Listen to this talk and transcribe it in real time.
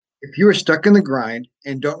If you are stuck in the grind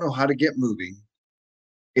and don't know how to get moving,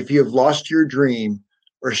 if you have lost your dream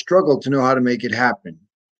or struggle to know how to make it happen,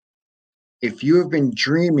 if you have been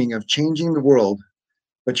dreaming of changing the world,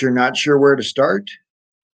 but you're not sure where to start,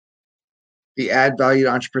 the Add Valued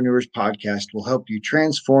Entrepreneurs podcast will help you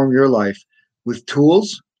transform your life with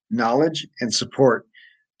tools, knowledge, and support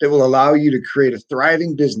that will allow you to create a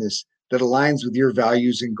thriving business that aligns with your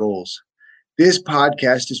values and goals. This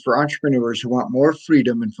podcast is for entrepreneurs who want more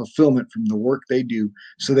freedom and fulfillment from the work they do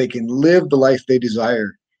so they can live the life they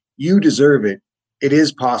desire. You deserve it. It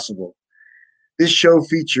is possible. This show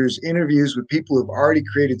features interviews with people who have already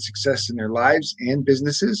created success in their lives and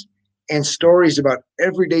businesses, and stories about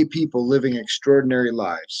everyday people living extraordinary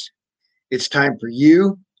lives. It's time for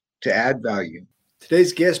you to add value.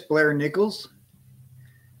 Today's guest, Blair Nichols.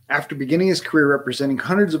 After beginning his career representing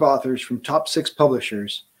hundreds of authors from top 6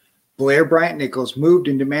 publishers, Blair Bryant Nichols moved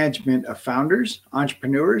into management of founders,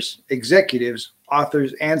 entrepreneurs, executives,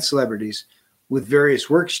 authors, and celebrities with various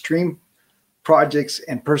work stream projects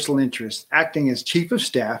and personal interests, acting as chief of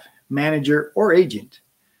staff, manager, or agent.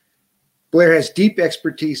 Blair has deep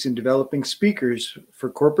expertise in developing speakers for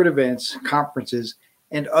corporate events, conferences,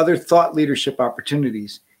 and other thought leadership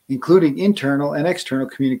opportunities, including internal and external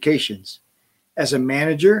communications. As a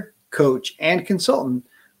manager, coach, and consultant,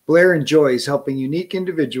 Blair enjoys helping unique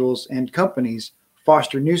individuals and companies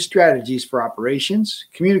foster new strategies for operations,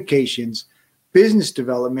 communications, business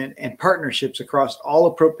development, and partnerships across all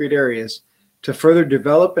appropriate areas to further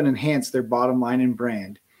develop and enhance their bottom line and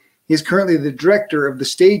brand. He is currently the director of the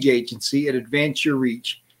stage agency at Advance Your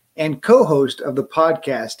Reach and co-host of the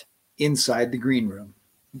podcast Inside the Green Room.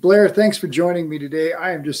 Blair, thanks for joining me today.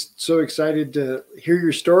 I am just so excited to hear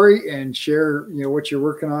your story and share, what you're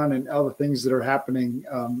working on and all the things that are happening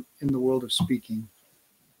in the world of speaking.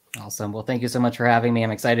 Awesome. Well, thank you so much for having me.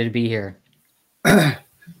 I'm excited to be here.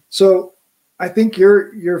 So I think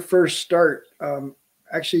your first start,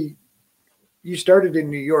 actually, you started in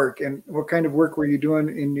New York, and what kind of work were you doing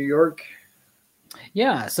in New York?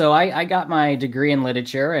 Yeah, so I got my degree in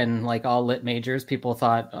literature, and like all lit majors, people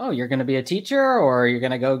thought, oh, you're going to be a teacher or you're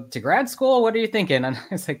going to go to grad school. What are you thinking? And I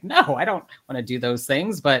was like, no, I don't want to do those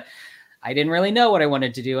things. But I didn't really know what I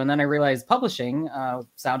wanted to do. And then I realized publishing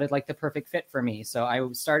sounded like the perfect fit for me. So I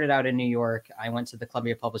started out in New York. I went to the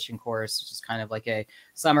Columbia Publishing course, which is kind of like a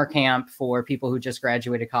summer camp for people who just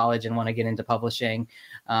graduated college and want to get into publishing.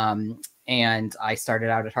 And I started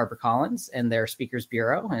out at HarperCollins and their Speakers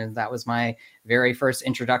Bureau. And that was my very first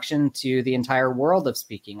introduction to the entire world of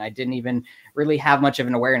speaking. I didn't even really have much of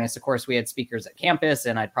an awareness. Of course, we had speakers at campus,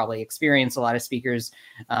 and I'd probably experienced a lot of speakers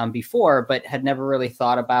before, but had never really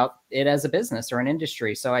thought about it as a business or an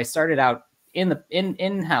industry. So I started out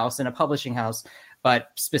in-house in a publishing house, but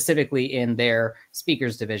specifically in their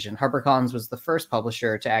speakers division. HarperCollins was the first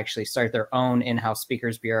publisher to actually start their own in-house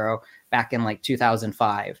speakers bureau back in like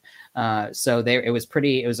 2005. So it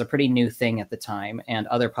was a pretty new thing at the time, and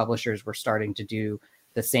other publishers were starting to do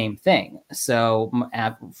the same thing. So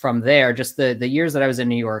from there, just the years that I was in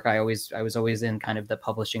New York, I was always in kind of the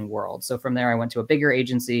publishing world. So from there, I went to a bigger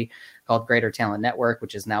agency called Greater Talent Network,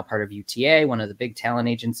 which is now part of UTA, one of the big talent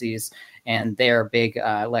agencies, and their big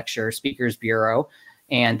lecture speakers bureau.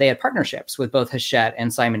 And they had partnerships with both Hachette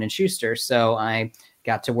and Simon & Schuster. So I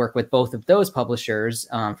got to work with both of those publishers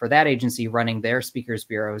for that agency, running their speakers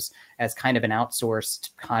bureaus as kind of an outsourced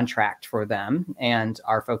contract for them. And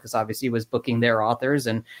our focus obviously was booking their authors,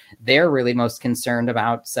 and they're really most concerned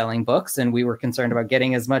about selling books. And we were concerned about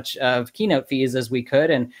getting as much of keynote fees as we could.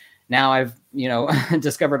 And now I've,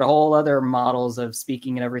 discovered a whole other models of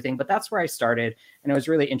speaking and everything, but that's where I started. And it was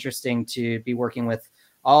really interesting to be working with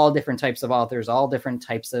all different types of authors, all different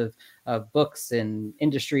types of books and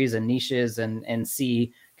industries and niches, and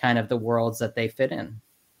see kind of the worlds that they fit in.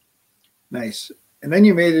 Nice. And then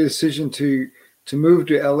you made a decision to move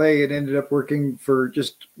to LA and ended up working for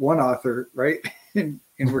just one author, right? and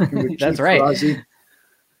working with That's right. Frazee.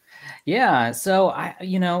 Yeah. So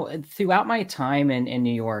throughout my time in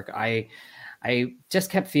New York, I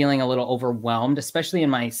just kept feeling a little overwhelmed, especially in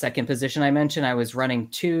my second position. I mentioned I was running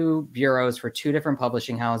 2 bureaus for 2 different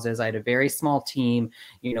publishing houses. I had a very small team,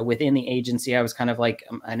 within the agency. I was kind of like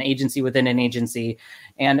an agency within an agency.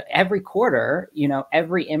 And every quarter,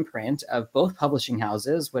 every imprint of both publishing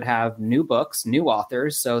houses would have new books, new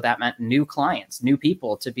authors. So that meant new clients, new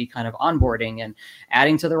people to be kind of onboarding and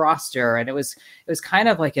adding to the roster. And it was kind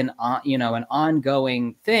of like an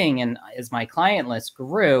ongoing thing. And as my client list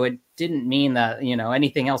grew, it didn't mean that,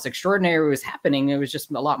 anything else extraordinary was happening. It was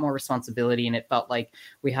just a lot more responsibility. And it felt like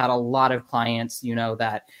we had a lot of clients,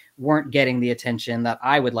 that weren't getting the attention that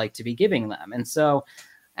I would like to be giving them. And so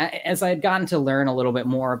as I had gotten to learn a little bit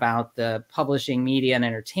more about the publishing, media, and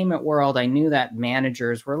entertainment world, I knew that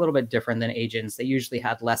managers were a little bit different than agents. They usually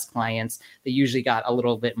had less clients. They usually got a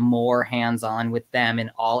little bit more hands-on with them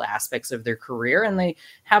in all aspects of their career, and they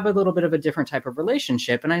have a little bit of a different type of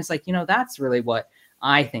relationship. And I was like, that's really what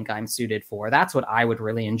I think I'm suited for. That's what I would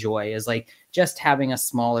really enjoy, is like just having a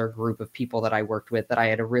smaller group of people that I worked with, that I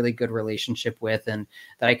had a really good relationship with, and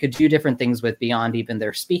that I could do different things with beyond even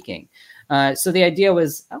their speaking. So the idea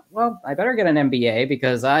was, I better get an MBA,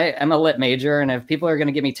 because I am a lit major. And if people are going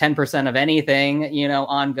to give me 10% of anything,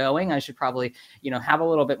 ongoing, I should probably, have a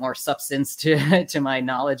little bit more substance to my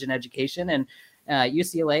knowledge and education. And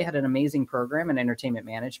UCLA had an amazing program in entertainment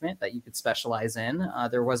management that you could specialize in.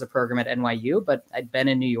 There was a program at NYU, but I'd been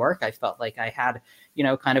in New York. I felt like I had,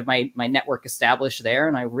 kind of my network established there.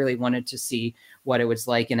 And I really wanted to see what it was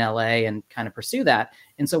like in LA and kind of pursue that.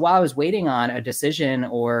 And so while I was waiting on a decision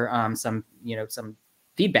or some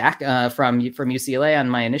feedback from UCLA on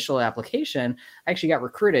my initial application, I actually got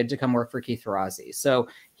recruited to come work for Keith Ferrazzi. So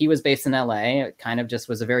he was based in LA. It kind of just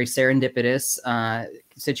was a very serendipitous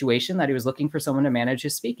situation that he was looking for someone to manage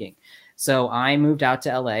his speaking. So I moved out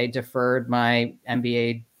to LA, deferred my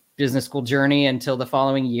MBA business school journey until the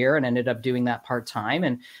following year, and ended up doing that part-time.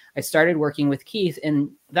 And I started working with Keith,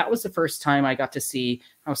 and that was the first time I got to see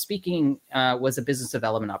how speaking was a business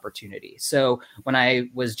development opportunity. So when I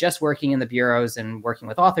was just working in the bureaus and working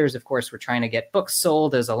with authors, of course, we're trying to get books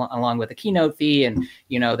sold along with a keynote fee. And,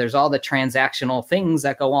 there's all the transactional things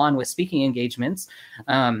that go on with speaking engagements.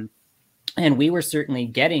 And we were certainly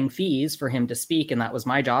getting fees for him to speak. And that was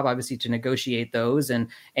my job, obviously, to negotiate those and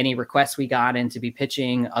any requests we got, and to be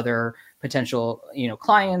pitching other potential,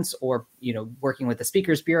 clients, or, working with the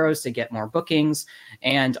speakers bureaus to get more bookings.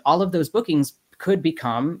 And all of those bookings could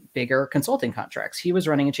become bigger consulting contracts. He was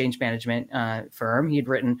running a change management firm. He'd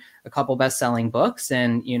written a couple best-selling books,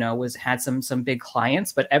 and had some big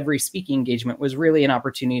clients. But every speaking engagement was really an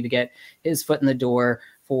opportunity to get his foot in the door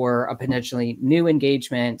for a potentially new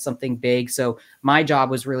engagement, something big. So my job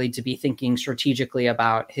was really to be thinking strategically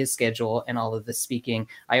about his schedule and all of the speaking.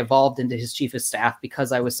 I evolved into his chief of staff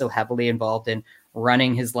because I was so heavily involved in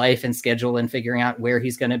running his life and schedule and figuring out where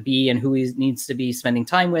he's going to be and who he needs to be spending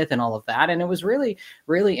time with and all of that. And it was really,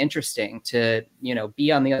 really interesting to,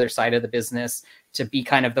 be on the other side of the business, to be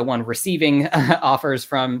kind of the one receiving offers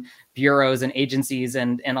from bureaus and agencies,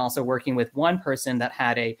 and also working with one person that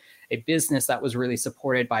had a business that was really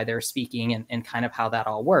supported by their speaking, and kind of how that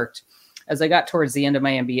all worked. As I got towards the end of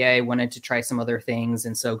my MBA, I wanted to try some other things.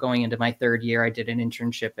 And so going into my third year, I did an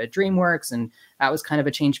internship at DreamWorks, and that was kind of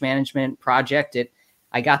a change management project.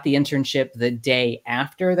 I got the internship the day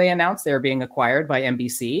after they announced they were being acquired by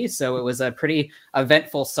NBC. So it was a pretty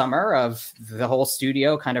eventful summer of the whole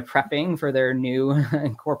studio kind of prepping for their new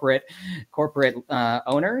corporate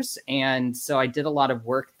owners. And so I did a lot of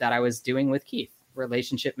work that I was doing with Keith,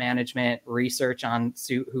 relationship management, research on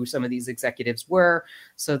who some of these executives were,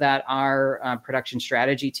 so that our production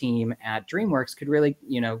strategy team at DreamWorks could really,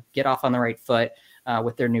 get off on the right foot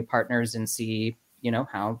with their new partners and see,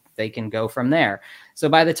 how they can go from there. So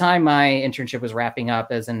by the time my internship was wrapping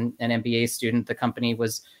up as an MBA student, the company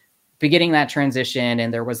was beginning that transition,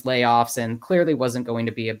 and there was layoffs, and clearly wasn't going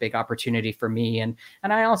to be a big opportunity for me. And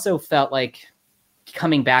I also felt like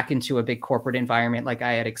coming back into a big corporate environment like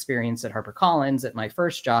I had experienced at HarperCollins at my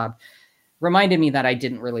first job reminded me that I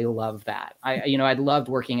didn't really love that. I'd loved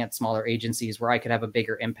working at smaller agencies where I could have a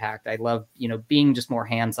bigger impact. I loved, being just more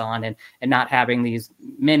hands-on and not having these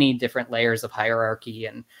many different layers of hierarchy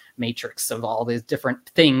and matrix of all these different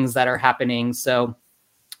things that are happening. So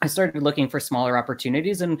I started looking for smaller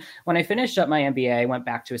opportunities. And when I finished up my MBA, I went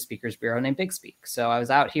back to a speakers bureau named Big Speak. So I was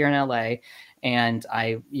out here in LA, and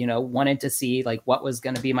I, wanted to see like what was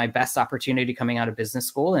going to be my best opportunity coming out of business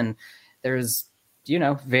school. And there's,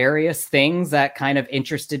 various things that kind of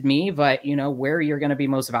interested me, but, where you're going to be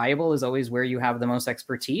most valuable is always where you have the most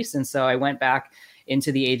expertise. And so I went back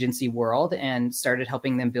into the agency world and started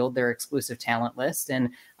helping them build their exclusive talent list.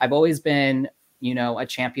 And I've always been, a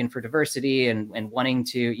champion for diversity and wanting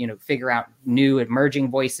to, figure out new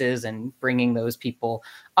emerging voices and bringing those people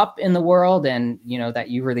up in the world, and, that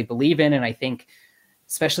you really believe in. And I think,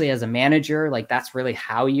 especially as a manager, like that's really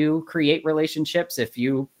how you create relationships. If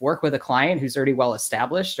you work with a client who's already well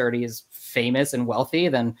established, already is famous and wealthy,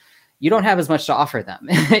 then you don't have as much to offer them,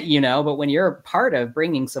 but when you're part of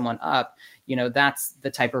bringing someone up, that's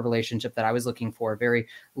the type of relationship that I was looking for, very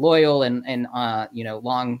loyal and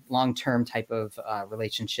long-term type of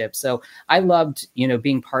relationship. So I loved,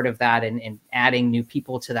 being part of that and adding new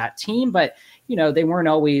people to that team. But, they weren't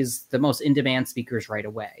always the most in-demand speakers right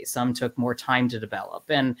away. Some took more time to develop.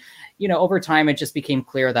 And, over time, it just became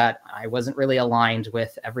clear that I wasn't really aligned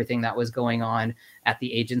with everything that was going on at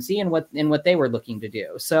the agency and what they were looking to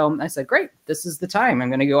do. So I said, great, this is the time. I'm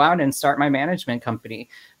going to go out and start my management company.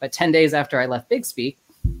 But 10 days after I left Big Speak,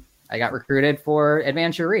 I got recruited for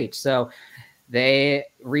Advance Your Reach. So they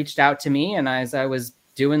reached out to me, and as I was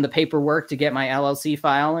doing the paperwork to get my LLC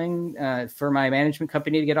filing for my management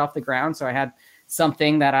company to get off the ground, so I had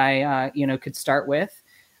something that I could start with.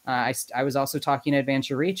 I was also talking to Advance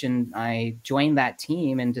Your Reach, and I joined that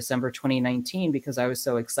team in December 2019 because I was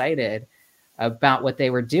so excited about what they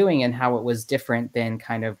were doing and how it was different than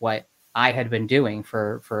kind of what I had been doing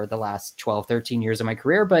for the last 12, 13 years of my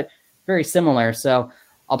career, but very similar. So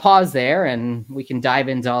I'll pause there and we can dive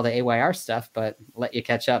into all the AYR stuff, but let you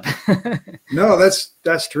catch up. No,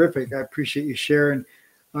 that's terrific. I appreciate you sharing.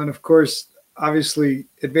 And of course, obviously,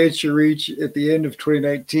 Advance Your Reach at the end of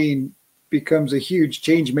 2019 becomes a huge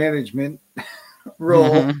change management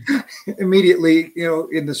role immediately,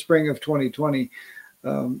 in the spring of 2020,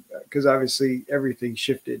 because obviously everything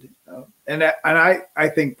shifted. And I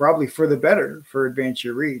think probably for the better for Advance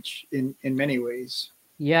Your Reach in many ways.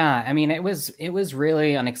 Yeah, I mean, it was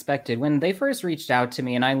really unexpected when they first reached out to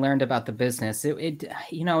me and I learned about the business. It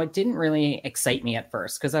didn't really excite me at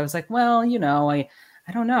first because I was like, well,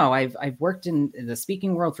 I don't know. I've worked in the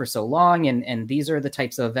speaking world for so long, and these are the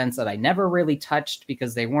types of events that I never really touched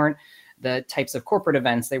because they weren't the types of corporate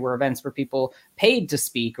events. They were events where people paid to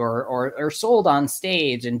speak or sold on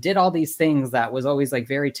stage and did all these things that was always like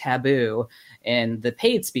very taboo in the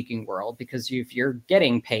paid speaking world, because if you're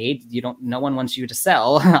getting paid, no one wants you to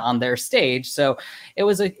sell on their stage. So it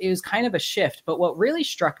was kind of a shift. But what really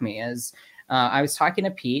struck me is I was talking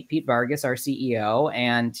to Pete Vargas, our CEO,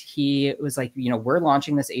 and he was like, we're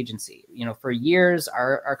launching this agency. For years,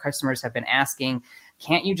 our customers have been asking,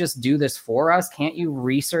 can't you just do this for us? Can't you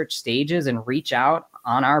research stages and reach out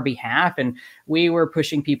on our behalf? And we were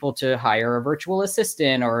pushing people to hire a virtual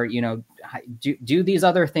assistant or, do these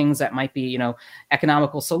other things that might be,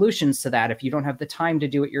 economical solutions to that if you don't have the time to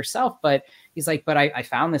do it yourself. But he's like, but I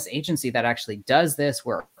found this agency that actually does this.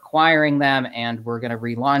 We're acquiring them and we're going to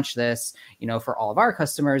relaunch this, for all of our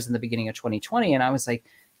customers in the beginning of 2020. And I was like,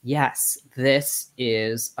 yes, this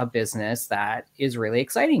is a business that is really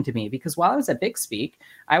exciting to me, because while I was at Big Speak,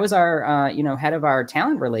 I was our, head of our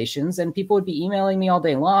talent relations, and people would be emailing me all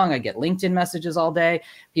day long. I get LinkedIn messages all day.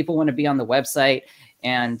 People want to be on the website,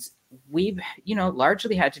 and we've,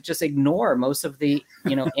 largely had to just ignore most of the,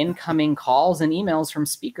 incoming calls and emails from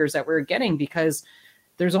speakers that we're getting, because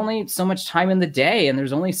there's only so much time in the day and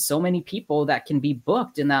there's only so many people that can be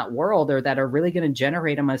booked in that world or that are really going to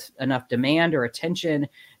generate enough demand or attention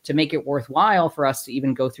to make it worthwhile for us to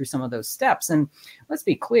even go through some of those steps. And let's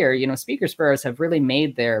be clear, Speaker Sparrows have really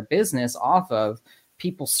made their business off of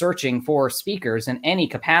people searching for speakers in any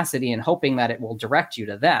capacity and hoping that it will direct you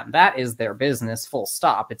to them. That is their business, full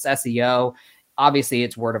stop. It's SEO. Obviously,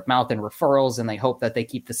 it's word of mouth and referrals, and they hope that they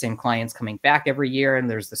keep the same clients coming back every year. And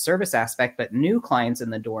there's the service aspect, but new clients in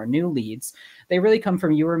the door, new leads, they really come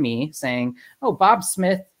from you or me saying, oh, Bob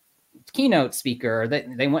Smith, keynote speaker.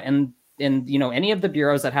 They went and any of the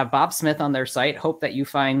bureaus that have Bob Smith on their site hope that you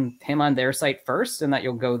find him on their site first and that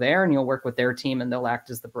you'll go there and you'll work with their team and they'll act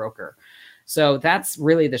as the broker. So that's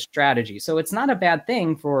really the strategy. So it's not a bad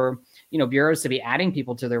thing for, bureaus to be adding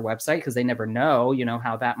people to their website, because they never know,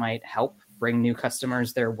 how that might help bring new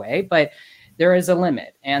customers their way. But there is a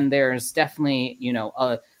limit, and there's definitely,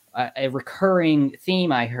 a recurring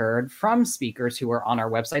theme I heard from speakers who are on our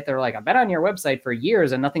website. They're like, I've been on your website for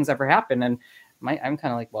years and nothing's ever happened. And I'm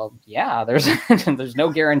kind of like, well, yeah, there's no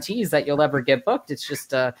guarantees that you'll ever get booked. It's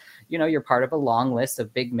just, you're part of a long list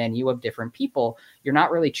of big menu of different people. You're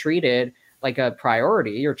not really treated like a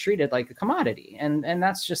priority. You're treated like a commodity. And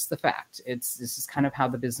that's just the fact. This is kind of how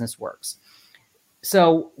the business works.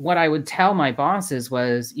 So what I would tell my bosses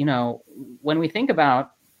was, when we think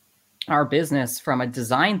about our business from a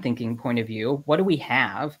design thinking point of view, what do we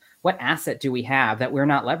have? What asset do we have that we're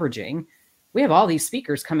not leveraging? We have all these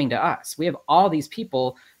speakers coming to us. We have all these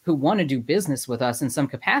people who want to do business with us in some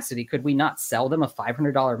capacity. Could we not sell them a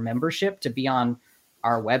 $500 membership to be on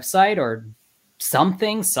our website or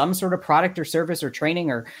something, some sort of product or service or training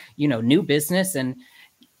or, new business? And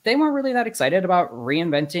they weren't really that excited about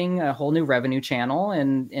reinventing a whole new revenue channel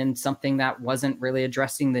and something that wasn't really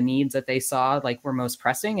addressing the needs that they saw like were most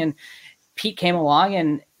pressing. And Pete came along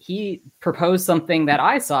and he proposed something that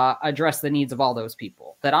I saw address the needs of all those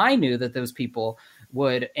people, that I knew that those people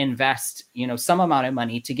would invest, some amount of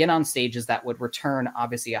money to get on stages that would return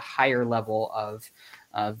obviously a higher level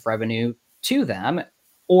of revenue to them,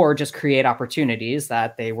 or just create opportunities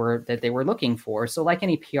that they were looking for. So like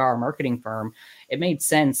any PR marketing firm, it made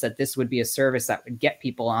sense that this would be a service that would get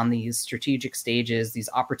people on these strategic stages, these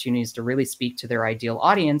opportunities to really speak to their ideal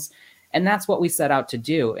audience. And that's what we set out to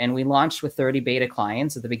do. And we launched with 30 beta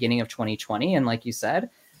clients at the beginning of 2020. And like you said,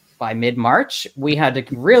 by mid-March, we had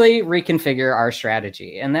to really reconfigure our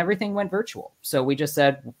strategy and everything went virtual. So we just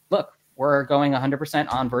said, look, we're going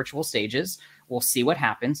 100% on virtual stages. We'll see what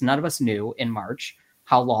happens. None of us knew in March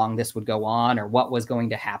how long this would go on or what was going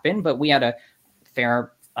to happen, but we had a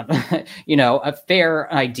fair, a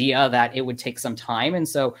fair idea that it would take some time. And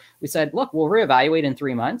so we said, look, we'll reevaluate in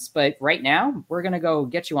 3 months, but right now we're going to go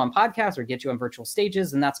get you on podcasts or get you on virtual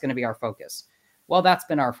stages. And that's going to be our focus. Well, that's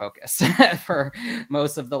been our focus for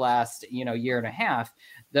most of the last, year and a half,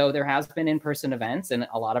 though there has been in-person events and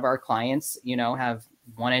a lot of our clients, have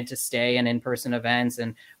wanted to stay in-person events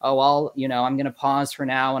and, I'm going to pause for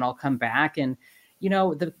now and I'll come back. And,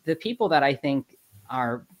 the people that I think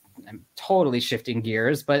I'm totally shifting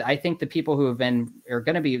gears, but I think the people who are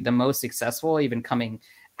going to be the most successful, even coming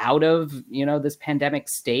out of, this pandemic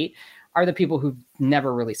state, are the people who've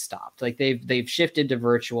never really stopped. Like they've shifted to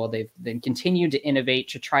virtual. They've continued to innovate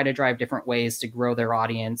to try to drive different ways to grow their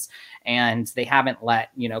audience. And they haven't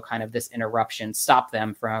let, kind of this interruption stop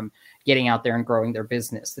them from getting out there and growing their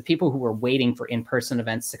business. The people who were waiting for in-person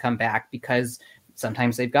events to come back because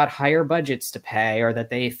sometimes they've got higher budgets to pay or that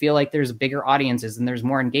they feel like there's bigger audiences and there's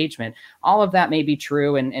more engagement. All of that may be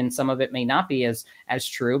true. And some of it may not be as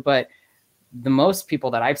true, but the most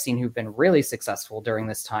people that I've seen who've been really successful during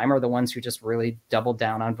this time are the ones who just really doubled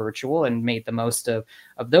down on virtual and made the most of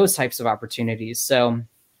those types of opportunities. So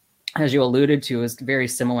as you alluded to, is a very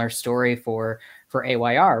similar story for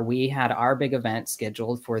AYR. We had our big event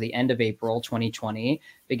scheduled for the end of April 2020,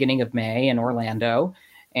 beginning of May in Orlando.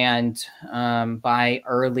 And by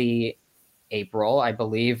early April, I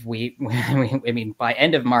believe by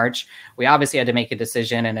end of March, we obviously had to make a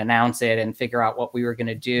decision and announce it and figure out what we were going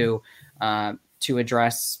to do to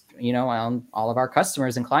address, all of our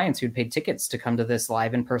customers and clients who'd paid tickets to come to this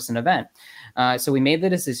live in-person event. So we made the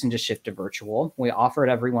decision to shift to virtual. We offered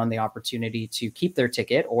everyone the opportunity to keep their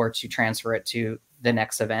ticket or to transfer it to the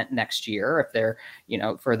next event next year if they're,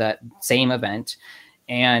 for that same event.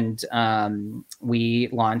 And we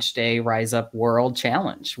launched a Rise Up World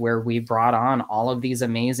Challenge where we brought on all of these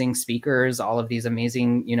amazing speakers, all of these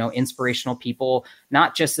amazing, inspirational people,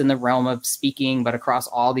 not just in the realm of speaking, but across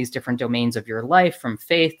all these different domains of your life, from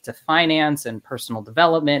faith to finance and personal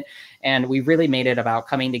development. And we really made it about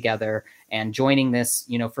coming together and joining this,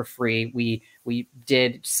 for free. We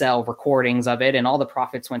did sell recordings of it and all the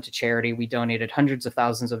profits went to charity. We donated hundreds of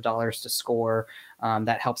thousands of dollars to SCORE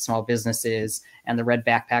that helps small businesses and the Red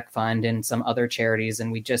Backpack Fund and some other charities. And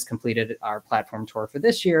we just completed our platform tour for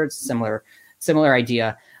this year. It's a similar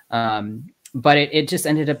idea. But it just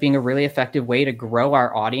ended up being a really effective way to grow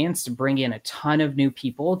our audience, to bring in a ton of new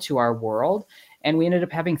people to our world. And we ended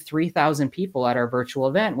up having 3,000 people at our virtual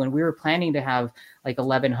event when we were planning to have like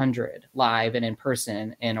 1,100 live and in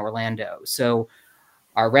person in Orlando. So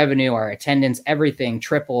our revenue, our attendance, everything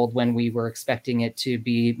tripled when we were expecting it to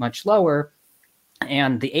be much lower.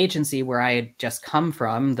 And the agency where I had just come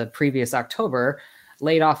from the previous October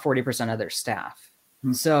laid off 40% of their staff.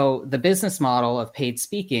 So the business model of paid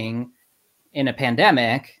speaking in a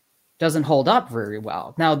pandemic doesn't hold up very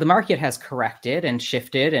well. Now, the market has corrected and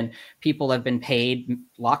shifted, and people have been paid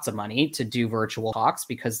lots of money to do virtual talks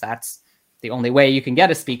because that's the only way you can get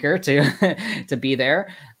a speaker to be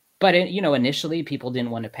there. But initially people didn't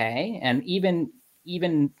want to pay, and even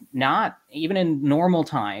in normal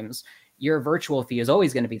times, your virtual fee is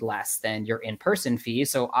always going to be less than your in-person fee.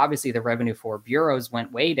 So obviously the revenue for bureaus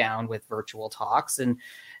went way down with virtual talks, and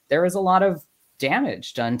there was a lot of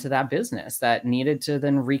damage done to that business that needed to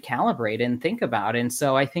then recalibrate and think about. And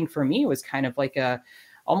so I think for me, it was kind of like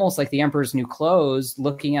almost like the emperor's new clothes,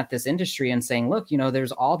 looking at this industry and saying, look,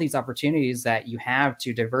 there's all these opportunities that you have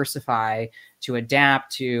to diversify, to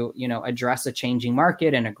adapt, to, address a changing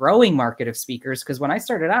market and a growing market of speakers. Because when I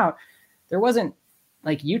started out, there wasn't,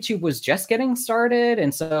 like, YouTube was just getting started.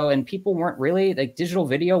 And people weren't really, like, digital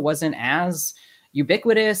video wasn't as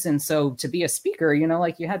ubiquitous. And so to be a speaker, I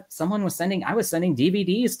was sending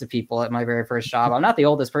DVDs to people at my very first job. I'm not the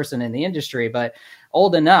oldest person in the industry, but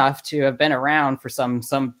old enough to have been around for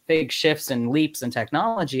some big shifts and leaps in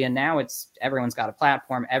technology. And now everyone's got a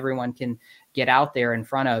platform. Everyone can get out there in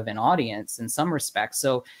front of an audience in some respects.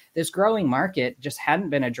 So this growing market just hadn't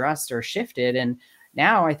been addressed or shifted. And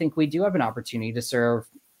now I think we do have an opportunity to serve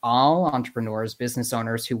all entrepreneurs, business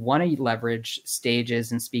owners who want to leverage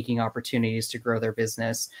stages and speaking opportunities to grow their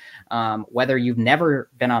business. Whether you've never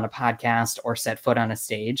been on a podcast or set foot on a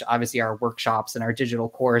stage, obviously our workshops and our digital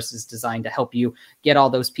course is designed to help you get all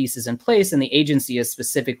those pieces in place. And the agency is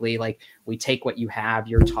specifically like, we take what you have,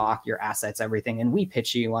 your talk, your assets, everything, and we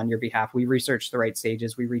pitch you on your behalf. We research the right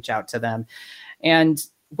stages. We reach out to them. And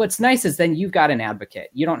what's nice is then you've got an advocate.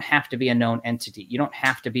 You don't have to be a known entity. You don't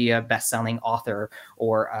have to be a best-selling author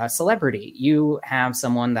or a celebrity. You have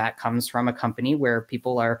someone that comes from a company where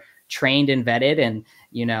people are trained and vetted and,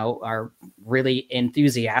 you know, are really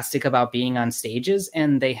enthusiastic about being on stages,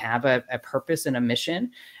 and they have a purpose and a mission.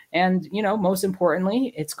 And, you know, most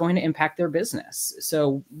importantly, it's going to impact their business.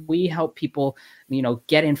 So we help people, you know,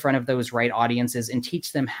 get in front of those right audiences and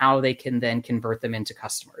teach them how they can then convert them into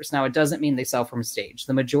customers. Now, it doesn't mean they sell from stage.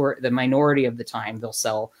 The minority of the time they'll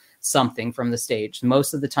sell something from the stage.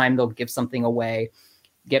 Most of the time they'll give something away,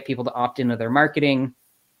 get people to opt into their marketing,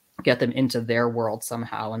 get them into their world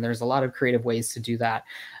somehow. And there's a lot of creative ways to do that.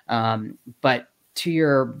 But to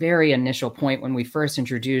your very initial point, when we first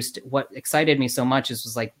introduced, what excited me so much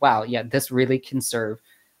was like, wow, yeah, this really can serve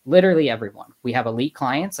literally everyone. We have elite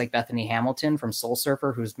clients like Bethany Hamilton from Soul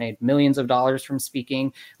Surfer, who's made millions of dollars from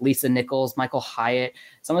speaking, Lisa Nichols, Michael Hyatt,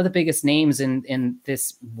 some of the biggest names in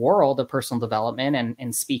this world of personal development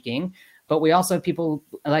and speaking. But we also have people,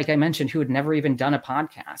 like I mentioned, who had never even done a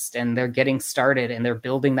podcast, and they're getting started and they're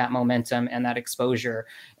building that momentum and that exposure.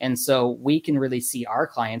 And so we can really see our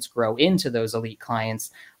clients grow into those elite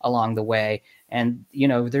clients along the way. And, you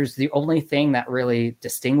know, there's the only thing that really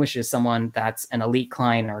distinguishes someone that's an elite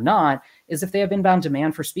client or not is if they have inbound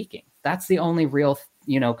demand for speaking. That's the only real,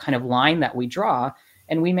 you know, kind of line that we draw.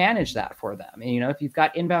 And we manage that for them. And, you know, if you've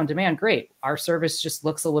got inbound demand, great. Our service just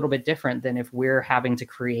looks a little bit different than if we're having to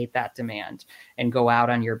create that demand and go out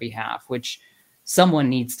on your behalf, which someone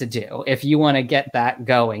needs to do. If you want to get that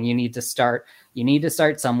going, you need to start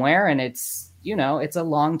somewhere. And it's, you know, it's a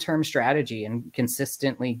long-term strategy, and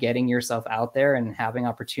consistently getting yourself out there and having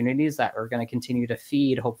opportunities that are going to continue to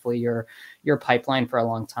feed, hopefully, your pipeline for a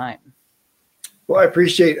long time. Well, I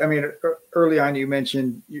appreciate, I mean, early on you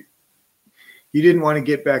mentioned you didn't want to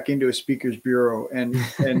get back into a speaker's bureau and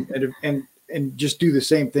just do the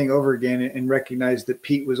same thing over again, and recognize that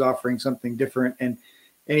Pete was offering something different, and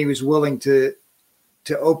he was willing to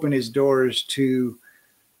open his doors to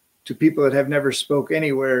people that have never spoke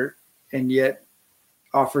anywhere, and yet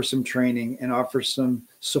offer some training and offer some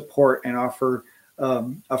support and offer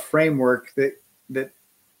a framework that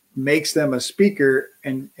makes them a speaker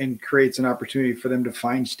and creates an opportunity for them to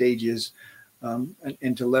find stages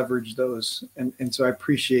and to leverage those. And so I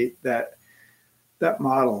appreciate that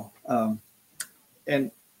model.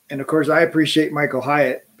 And of course, I appreciate Michael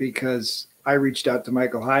Hyatt, because I reached out to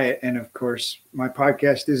Michael Hyatt, and of course, my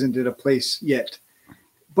podcast isn't at a place yet.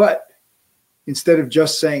 But instead of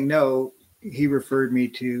just saying no, he referred me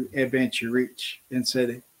to Advance Your Reach and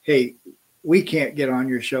said, hey, we can't get on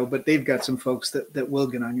your show, but they've got some folks that will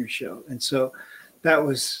get on your show. And so that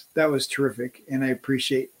was terrific. And I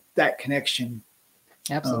appreciate that connection.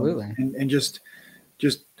 Absolutely. And just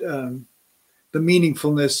the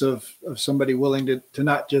meaningfulness of somebody willing to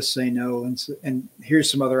not just say no and here's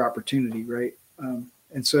some other opportunity. Right.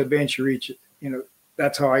 And so Advance Your Reach, you know,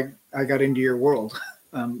 that's how I got into your world.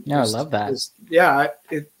 I love that.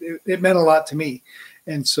 It meant a lot to me.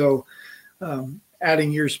 And so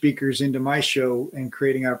adding your speakers into my show and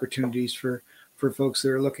creating opportunities for folks that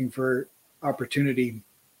are looking for opportunity.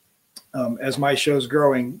 As my show's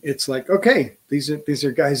growing, it's like, okay, these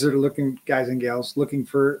are guys that are guys and gals looking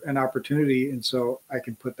for an opportunity. And so I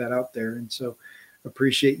can put that out there. And so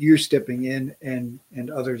appreciate you stepping in, and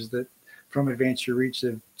others that from Advance Your Reach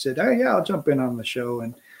have said, oh yeah, I'll jump in on the show.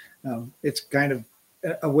 And it's kind of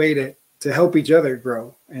a way to help each other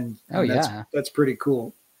grow. And that's pretty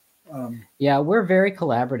cool. Yeah, we're very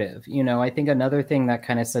collaborative. You know, I think another thing that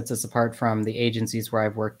kind of sets us apart from the agencies where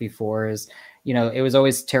I've worked before is, you know, it was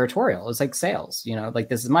always territorial. It was like sales, you know, like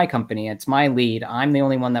this is my company. It's my lead. I'm the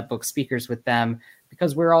only one that books speakers with them,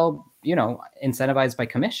 because we're all, you know, incentivized by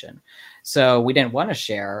commission. So we didn't want to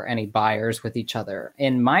share any buyers with each other.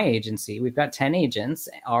 In my agency, we've got 10 agents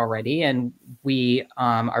already, and we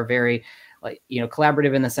are very, like, you know,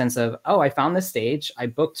 collaborative in the sense of, oh, I found this stage. I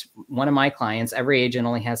booked one of my clients. Every agent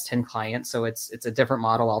only has 10 clients. So it's a different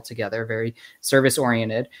model altogether, very service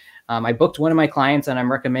oriented. I booked one of my clients, and I'm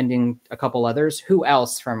recommending a couple others. Who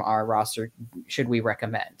else from our roster should we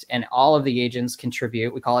recommend? And all of the agents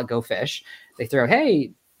contribute. We call it Go Fish. They throw,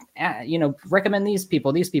 hey, you know, recommend these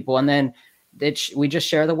people. And then we just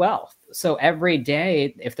share the wealth. So every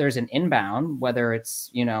day, if there's an inbound, whether it's,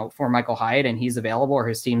 you know, for Michael Hyatt and he's available or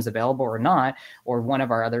his team's available or not, or one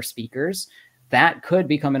of our other speakers, that could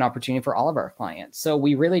become an opportunity for all of our clients. So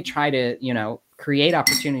we really try to, you know, create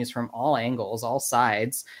opportunities from all angles, all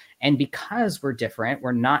sides. And because we're different,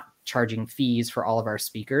 we're not charging fees for all of our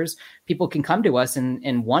speakers. People can come to us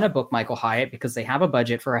and want to book Michael Hyatt because they have a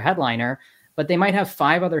budget for a headliner, but they might have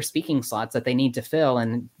 5 other speaking slots that they need to fill,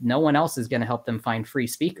 and no one else is going to help them find free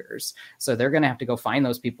speakers. So they're going to have to go find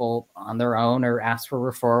those people on their own or ask for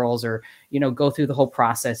referrals or, you know, go through the whole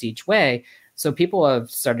process each way. So people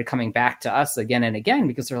have started coming back to us again and again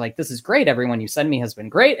because they're like, this is great. Everyone you send me has been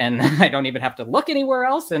great. And I don't even have to look anywhere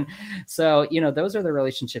else. And so, you know, those are the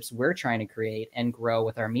relationships we're trying to create and grow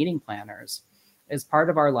with our meeting planners. As part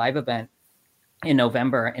of our live event in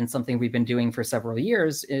November, and something we've been doing for several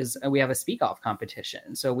years, is we have a speak off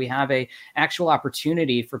competition. So we have a actual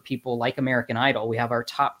opportunity for people like American Idol. We have our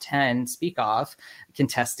top 10 speak off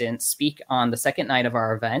contestants speak on the second night of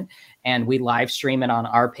our event, and we live stream it on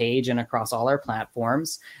our page and across all our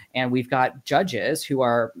platforms. And we've got judges who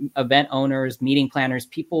are event owners, meeting planners,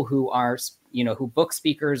 people who are, you know, who book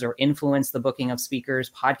speakers or influence the booking of speakers,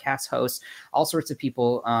 podcast hosts, all sorts of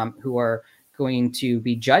people who are going to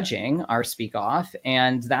be judging our speak off.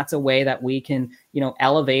 And that's a way that we can, you know,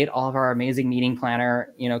 elevate all of our amazing meeting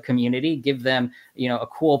planner, you know, community, give them, you know, a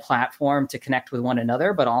cool platform to connect with one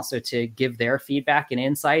another, but also to give their feedback and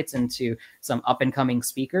insights into some up and coming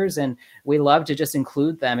speakers. And we love to just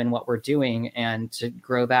include them in what we're doing and to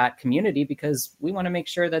grow that community, because we want to make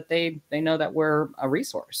sure that they know that we're a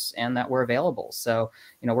resource and that we're available. So,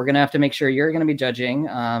 you know, we're going to have to make sure you're going to be judging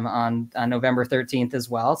on November 13th as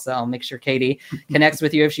well. So I'll make sure Katie connects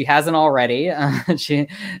with you if she hasn't already.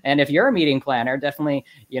 And if you're a meeting planner, definitely,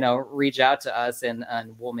 you know, reach out to us and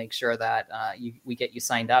we'll make sure that we get you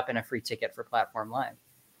signed up and a free ticket for Platform Live.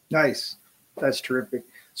 Nice. That's terrific.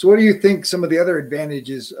 So what do you think some of the other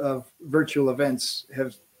advantages of virtual events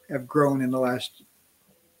have grown in the last?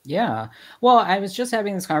 Yeah. Well, I was just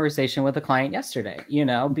having this conversation with a client yesterday. You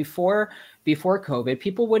know, before COVID,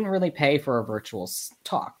 people wouldn't really pay for a virtual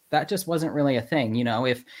talk. That just wasn't really a thing. You know,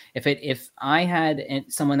 if I had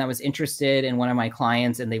someone that was interested in one of my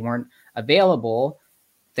clients and they weren't available,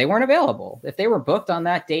 they weren't available. If they were booked on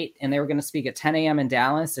that date and they were going to speak at 10 a.m. in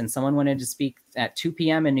Dallas and someone wanted to speak at 2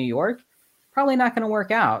 p.m. in New York, probably not going to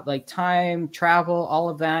work out. Like time, travel, all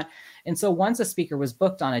of that. And so once a speaker was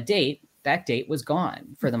booked on a date, that date was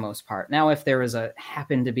gone for the most part. Now, if there was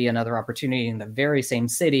happened to be another opportunity in the very same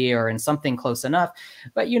city or in something close enough,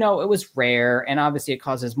 but, you know, it was rare. And obviously it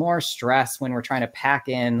causes more stress when we're trying to pack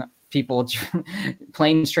in people,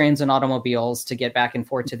 planes, trains, and automobiles to get back and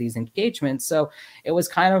forth to these engagements. So it was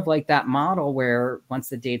kind of like that model where once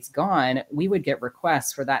the date's gone, we would get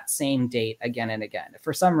requests for that same date again and again.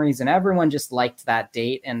 For some reason, everyone just liked that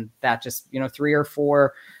date, and that just, you know, 3 or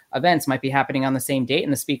 4 events might be happening on the same date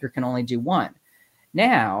and the speaker can only do one.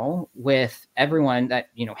 Now, with everyone that,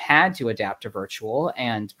 you know, had to adapt to virtual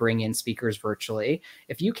and bring in speakers virtually,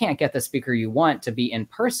 if you can't get the speaker you want to be in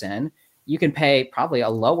person, you can pay probably a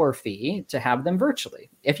lower fee to have them virtually.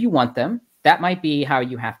 If you want them, that might be how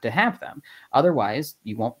you have to have them. Otherwise,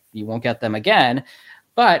 you won't get them again.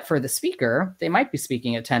 But for the speaker, they might be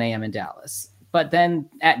speaking at 10 a.m. in Dallas. But then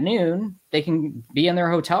at noon, they can be in their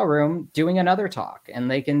hotel room doing another talk, and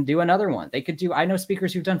they can do another one. They could do, I know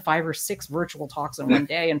speakers who've done 5 or 6 virtual talks in one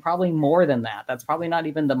day, and probably more than that. That's probably not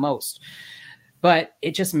even the most. But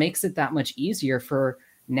it just makes it that much easier for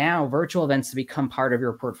now virtual events to become part of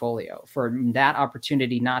your portfolio, for that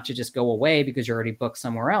opportunity not to just go away because you're already booked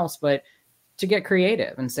somewhere else, but to get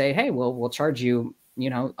creative and say, hey, we'll charge you, you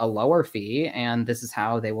know, a lower fee, and this is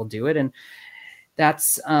how they will do it. And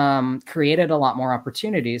that's created a lot more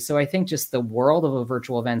opportunities. So I think just the world of a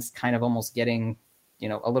virtual events kind of almost getting, you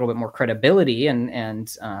know, a little bit more credibility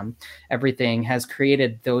and everything has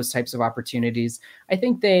created those types of opportunities. I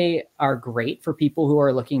think they are great for people who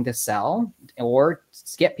are looking to sell or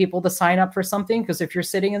get people to sign up for something. Because if you're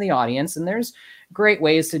sitting in the audience, and there's great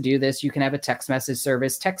ways to do this, you can have a text message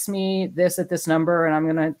service, text me this at this number, and I'm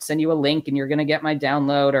going to send you a link and you're going to get my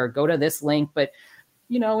download, or go to this link. But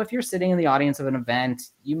you know, if you're sitting in the audience of an event,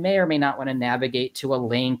 you may or may not want to navigate to a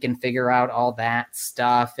link and figure out all that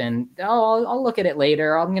stuff. And I'll look at it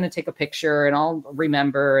later. I'm going to take a picture and I'll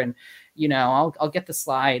remember, and, you know, I'll get the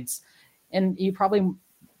slides. And you probably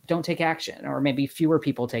don't take action, or maybe fewer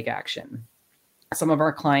people take action. Some of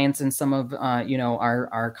our clients and some of, you know,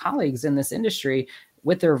 our colleagues in this industry,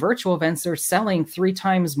 with their virtual events, they're selling 3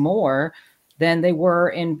 times more than they were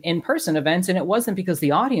in person events. And it wasn't because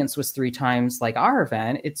the audience was 3 times like our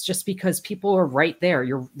event. It's just because people are right there.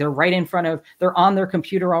 They're right in front of, they're on their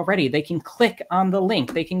computer already. They can click on the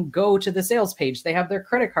link. They can go to the sales page. They have their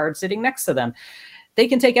credit card sitting next to them. They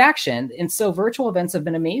can take action. And so virtual events have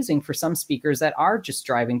been amazing for some speakers that are just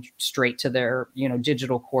driving straight to their,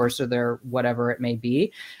 digital course or their whatever it may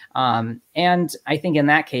be. And I think in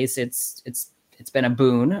that case, it's been a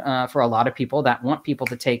boon for a lot of people that want people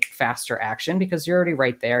to take faster action because you're already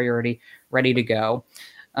right there. You're already ready to go.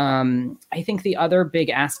 I think the other big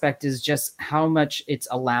aspect is just how much it's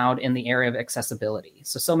allowed in the area of accessibility.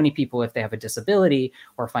 So many people, if they have a disability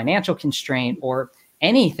or financial constraint or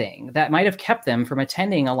anything that might have kept them from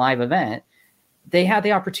attending a live event, they had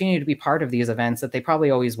the opportunity to be part of these events that they probably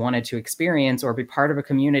always wanted to experience or be part of a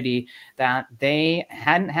community that they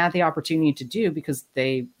hadn't had the opportunity to do because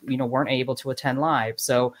they, weren't able to attend live.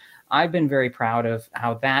 So I've been very proud of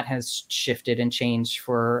how that has shifted and changed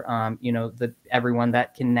for, everyone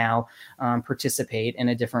that can now participate in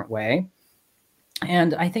a different way.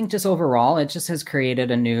 And I think just overall, it just has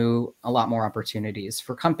created a lot more opportunities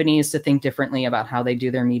for companies to think differently about how they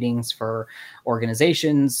do their meetings, for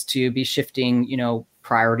organizations to be shifting,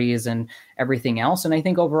 priorities and everything else. And I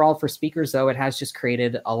think overall for speakers, though, it has just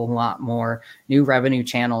created a lot more new revenue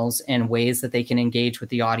channels and ways that they can engage with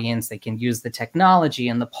the audience. They can use the technology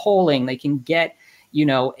and the polling. They can get,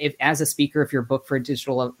 if as a speaker, if you're booked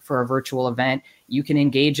for a virtual event, you can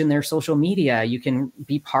engage in their social media. You can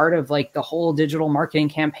be part of like the whole digital marketing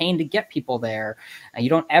campaign to get people there. You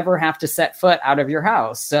don't ever have to set foot out of your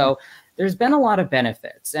house. So there's been a lot of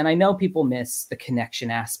benefits. And I know people miss the connection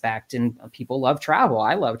aspect, and people love travel.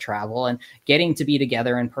 I love travel, and getting to be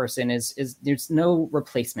together in person is there's no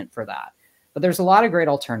replacement for that. But there's a lot of great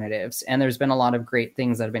alternatives, and there's been a lot of great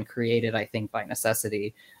things that have been created, I think, by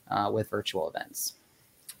necessity with virtual events.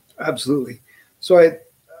 Absolutely. So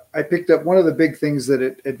I picked up one of the big things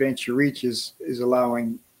that Advance Your Reach is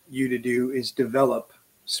allowing you to do is develop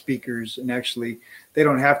speakers. And actually, they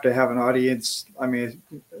don't have to have an audience. I mean,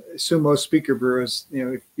 I assume most speaker bureaus,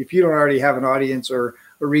 if you don't already have an audience or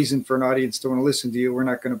a reason for an audience to want to listen to you, we're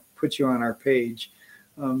not going to put you on our page.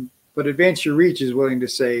 But Advance Your Reach is willing to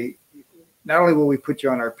say, not only will we put you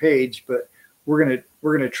on our page, but we're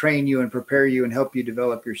going to train you and prepare you and help you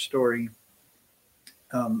develop your story.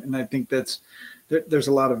 And I think there's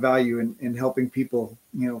a lot of value in helping people,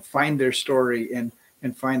 find their story and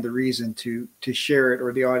find the reason to share it,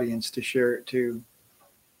 or the audience to share it too.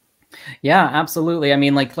 Yeah, absolutely. I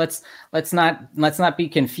mean, like let's not be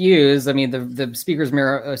confused. I mean, the speakers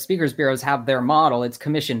bureaus have their model. It's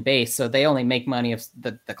commission based, so they only make money if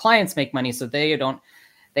the clients make money. So they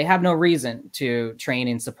have no reason to train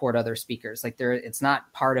and support other speakers. Like it's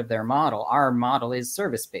not part of their model. Our model is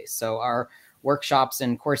service based. So our workshops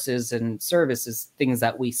and courses and services, things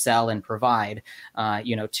that we sell and provide,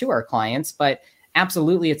 to our clients. But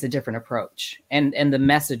absolutely, it's a different approach, and the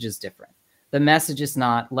message is different. The message is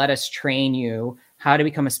not, let us train you how to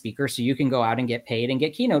become a speaker so you can go out and get paid and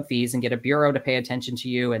get keynote fees and get a bureau to pay attention to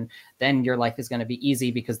you. And then your life is going to be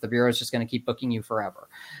easy because the bureau is just going to keep booking you forever.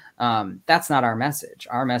 That's not our message.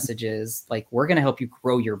 Our message is like, we're going to help you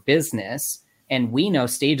grow your business. And we know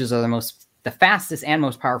stages are the fastest and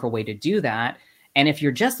most powerful way to do that. And if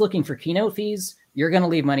you're just looking for keynote fees, you're going to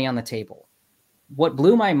leave money on the table. What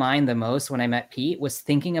blew my mind the most when I met Pete was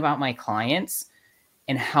thinking about my clients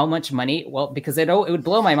and how much money, because it would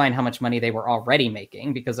blow my mind how much money they were already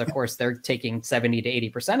making, because of course they're taking 70 to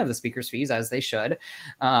 80% of the speaker's fees, as they should.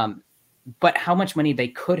 But how much money they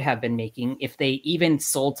could have been making if they even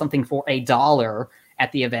sold something for $1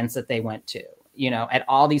 at the events that they went to, at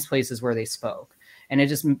all these places where they spoke. And it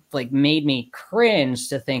just like made me cringe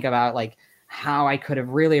to think about like how I could have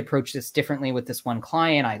really approached this differently with this one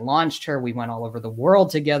client. I launched her. We went all over the world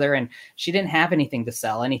together, and she didn't have anything to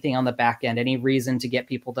sell, anything on the back end, any reason to get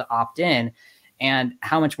people to opt in, and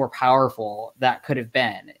how much more powerful that could have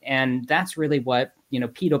been. And that's really what,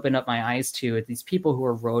 Pete opened up my eyes to, these people who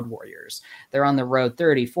are road warriors. They're on the road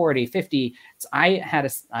 30, 40, 50. So I had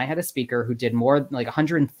a speaker who did more like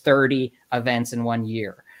 130 events in 1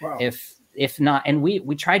 year. Wow. If not, and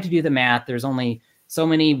we tried to do the math. There's only so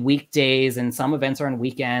many weekdays, and some events are on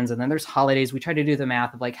weekends, and then there's holidays. We tried to do the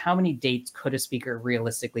math of like how many dates could a speaker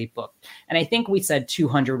realistically book. And I think we said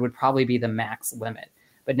 200 would probably be the max limit.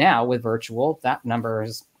 But now with virtual, that number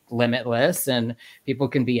is limitless and people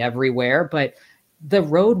can be everywhere. But the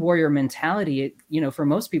road warrior mentality, for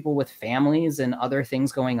most people with families and other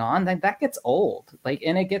things going on, that gets old,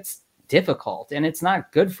 and it gets difficult, and it's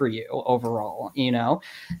not good for you overall,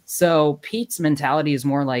 So Pete's mentality is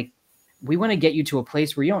more like, we want to get you to a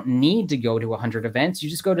place where you don't need to go to 100 events. You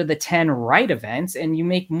just go to the 10 right events and you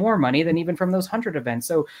make more money than even from those 100 events.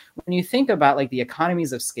 So when you think about like the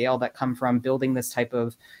economies of scale that come from building this type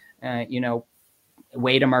of,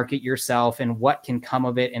 way to market yourself and what can come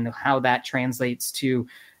of it and how that translates to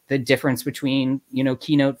the difference between,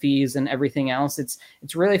 keynote fees and everything else, it's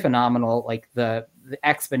really phenomenal. Like the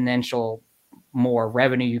exponential more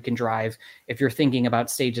revenue you can drive if you're thinking about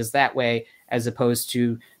stages that way, as opposed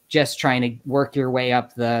to just trying to work your way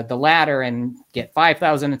up the ladder and get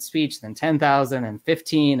 5,000 at speech, then 10,000 and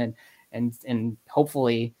 15 and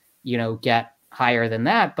hopefully, get higher than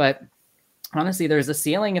that. But honestly, there's a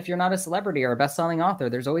ceiling if you're not a celebrity or a best-selling author.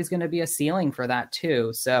 There's always going to be a ceiling for that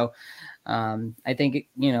too. So I think,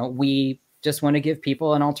 we just want to give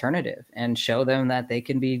people an alternative and show them that they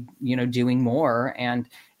can be, doing more, and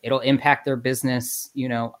it'll impact their business,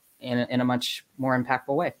 in a much more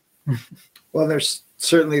impactful way. Well, there's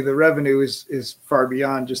certainly the revenue is far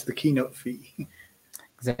beyond just the keynote fee.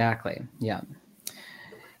 Exactly. Yeah.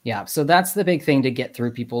 Yeah. So that's the big thing to get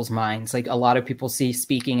through people's minds. Like a lot of people see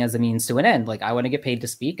speaking as a means to an end. Like I want to get paid to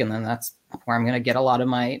speak, and then that's where I'm going to get a lot of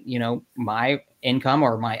my, my income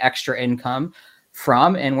or my extra income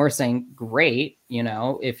from. And we're saying, great,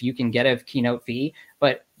 if you can get a keynote fee,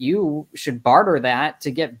 but you should barter that to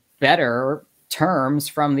get better terms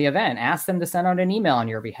from the event. Ask them to send out an email on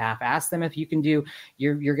your behalf. Ask them if you can do,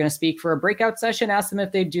 you're going to speak for a breakout session. Ask them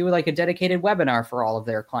if they do like a dedicated webinar for all of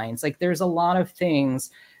their clients. Like there's a lot of things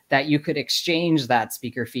that you could exchange that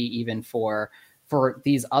speaker fee even for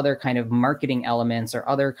these other kind of marketing elements or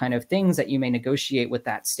other kind of things that you may negotiate with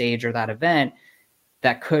that stage or that event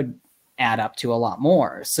that could add up to a lot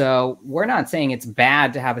more. So we're not saying it's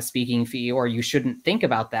bad to have a speaking fee or you shouldn't think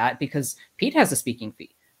about that, because Pete has a speaking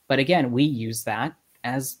fee. But again, we use that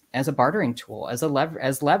as a bartering tool,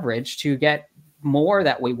 as leverage to get more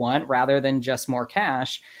that we want, rather than just more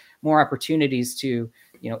cash, more opportunities to,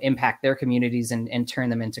 impact their communities and turn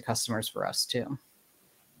them into customers for us too.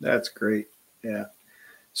 That's great. Yeah.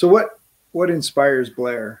 So what inspires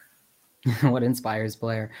Blair? What inspires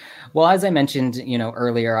Blair? Well, as I mentioned,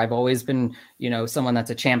 earlier, I've always been, someone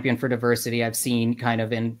that's a champion for diversity. I've seen kind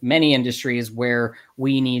of in many industries where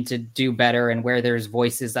we need to do better and where there's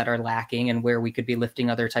voices that are lacking and where we could be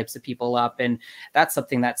lifting other types of people up. And that's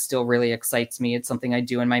something that still really excites me. It's something I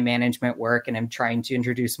do in my management work, and I'm trying to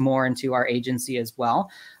introduce more into our agency as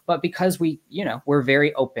well. But because we're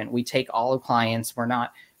very open, we take all of clients. We're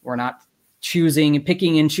not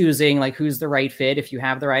picking and choosing like who's the right fit. If you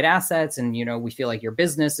have the right assets and, we feel like your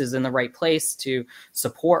business is in the right place to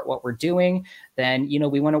support what we're doing, then,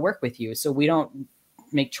 we want to work with you. So we don't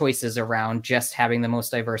make choices around just having the most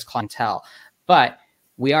diverse clientele, but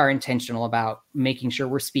we are intentional about making sure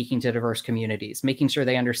we're speaking to diverse communities, making sure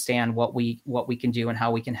they understand what we can do and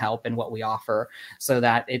how we can help and what we offer, so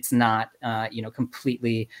that it's not,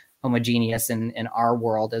 completely homogeneous in our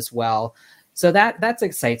world as well. So that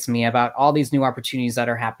excites me about all these new opportunities that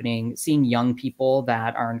are happening, seeing young people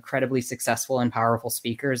that are incredibly successful and powerful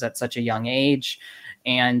speakers at such a young age,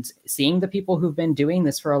 and seeing the people who've been doing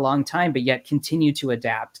this for a long time, but yet continue to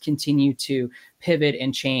adapt, continue to pivot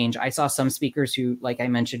and change. I saw some speakers who, like I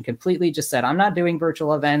mentioned, completely just said, I'm not doing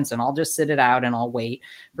virtual events and I'll just sit it out and I'll wait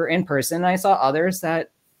for in-person. And I saw others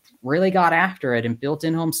that really got after it and built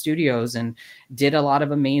in-home studios and did a lot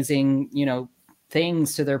of amazing,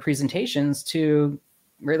 things to their presentations to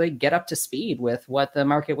really get up to speed with what the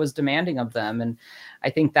market was demanding of them. And I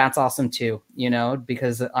think that's awesome too,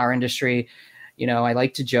 because our industry, I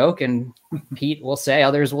like to joke, and Pete will say,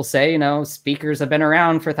 others will say, speakers have been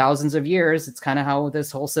around for thousands of years. It's kind of how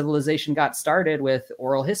this whole civilization got started with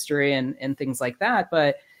oral history and things like that.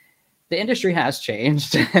 But the industry has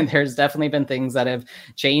changed, and there's definitely been things that have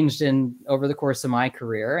changed over the course of my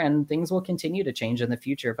career, and things will continue to change in the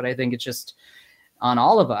future. But I think it's just on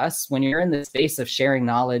all of us, when you're in the space of sharing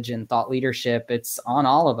knowledge and thought leadership, it's on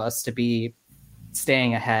all of us to be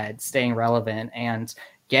staying ahead, staying relevant, and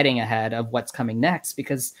getting ahead of what's coming next,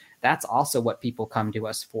 because that's also what people come to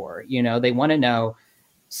us for. They want to know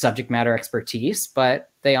subject matter expertise,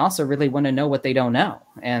 but they also really want to know what they don't know.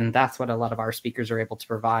 And that's what a lot of our speakers are able to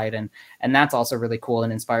provide. And that's also really cool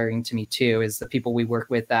and inspiring to me too, is the people we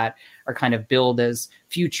work with that are kind of billed as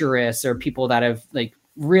futurists, or people that have like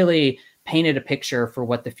really painted a picture for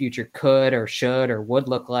what the future could or should or would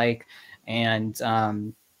look like. And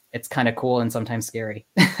it's kind of cool and sometimes scary.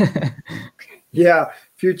 Yeah.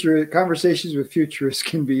 Future conversations with futurists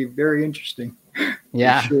can be very interesting.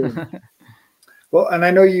 Yeah. Sure. Well, and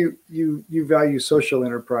I know you value social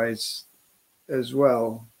enterprise as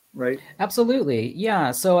well. right? Absolutely.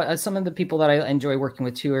 Yeah. So some of the people that I enjoy working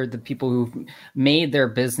with too are the people who've made their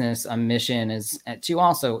business a mission is to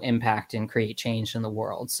also impact and create change in the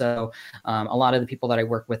world. So a lot of the people that I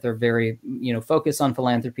work with are very, focused on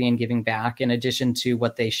philanthropy and giving back in addition to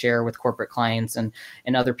what they share with corporate clients and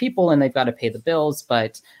other people, and they've got to pay the bills.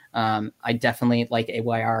 But I definitely like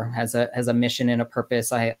AYR has a mission and a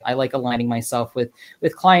purpose. I like aligning myself with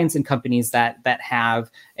clients and companies that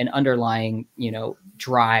have an underlying,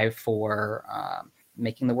 drive for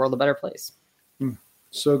making the world a better place.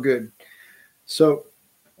 So good. So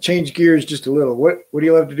change gears just a little. What do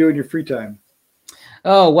you love to do in your free time?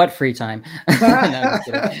 Oh, what free time? No,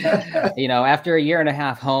 just kidding. After a year and a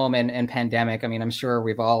half home and pandemic, I mean, I'm sure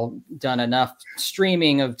we've all done enough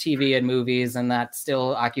streaming of TV and movies, and that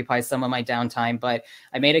still occupies some of my downtime. But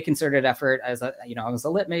I made a concerted effort I was a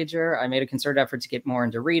lit major. I made a concerted effort to get more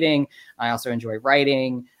into reading. I also enjoy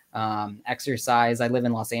writing, exercise. I live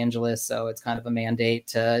in Los Angeles, so it's kind of a mandate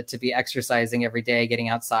to be exercising every day, getting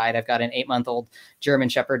outside. I've got an 8-month-old German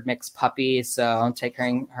Shepherd mixed puppy, so I'm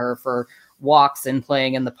taking her for walks and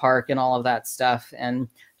playing in the park and all of that stuff, and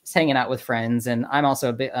just hanging out with friends. And I'm also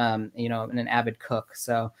a bit, an avid cook,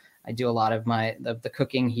 so I do a lot of the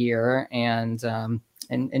cooking here, and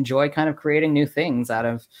enjoy kind of creating new things out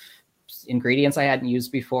of ingredients I hadn't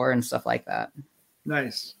used before and stuff like that.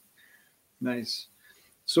 Nice.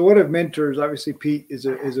 So what have mentors, obviously Pete is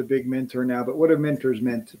a big mentor now, but what have mentors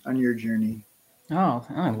meant on your journey? Oh,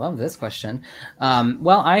 I love this question.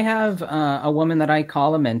 Well, I have a woman that I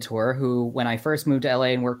call a mentor who, when I first moved to LA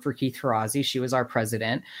and worked for Keith Ferrazzi, she was our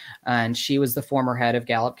president, and she was the former head of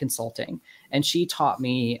Gallup Consulting. And she taught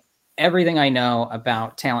me everything I know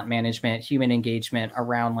about talent management, human engagement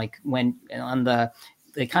around when on the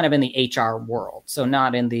kind of in the HR world. So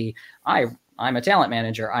not in the, I'm a talent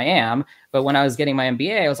manager. I am. But when I was getting my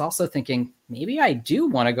MBA, I was also thinking, maybe I do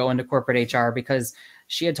want to go into corporate HR, because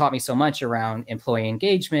she had taught me so much around employee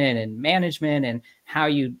engagement and management and how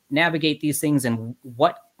you navigate these things and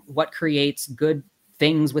what creates good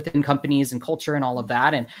things within companies and culture and all of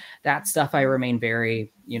that. And that stuff I remain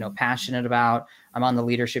very, passionate about. I'm on the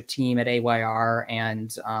leadership team at AYR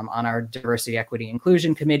and on our diversity, equity,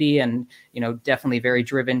 inclusion committee, and, definitely very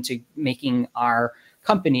driven to making our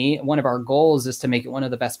company. One of our goals is to make it one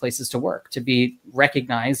of the best places to work, to be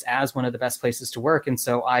recognized as one of the best places to work. And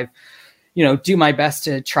so I've do my best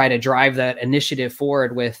to try to drive that initiative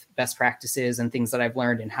forward with best practices and things that I've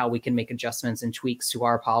learned and how we can make adjustments and tweaks to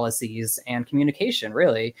our policies and communication,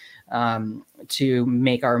 really, to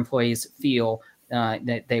make our employees feel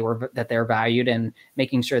that they're valued, and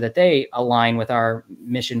making sure that they align with our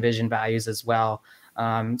mission, vision, values as well.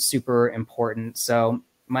 Super important. So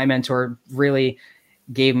my mentor really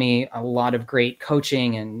gave me a lot of great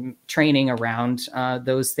coaching and training around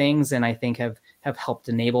those things, and I think have helped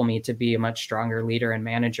enable me to be a much stronger leader and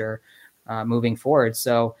manager moving forward.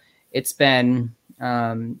 So it's been,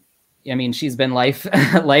 she's been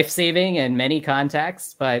life-saving in many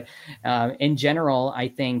contexts, but in general, I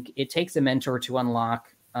think it takes a mentor to unlock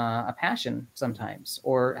a passion sometimes,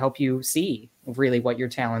 or help you see really what your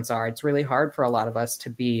talents are. It's really hard for a lot of us to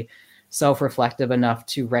be self-reflective enough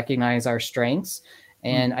to recognize our strengths.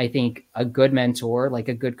 And I think a good mentor, like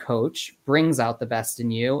a good coach, brings out the best in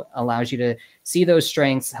you, allows you to see those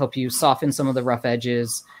strengths, help you soften some of the rough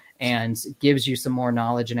edges, and gives you some more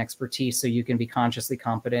knowledge and expertise so you can be consciously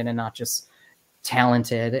competent and not just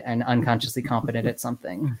talented and unconsciously competent at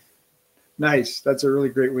something. Nice. That's a really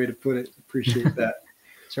great way to put it. Appreciate that.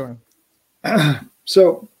 Sure.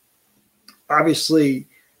 So obviously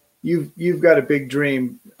you've got a big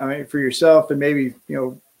dream, for yourself and maybe,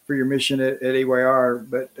 for your mission at AYR,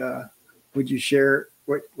 but would you share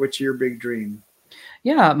what's your big dream?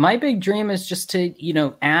 Yeah, my big dream is just to,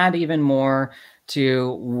 add even more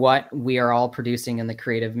to what we are all producing in the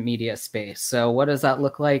creative media space. So what does that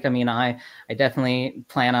look like? I mean, I definitely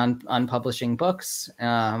plan on publishing books.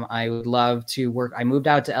 I would love to work. I moved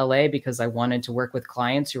out to LA because I wanted to work with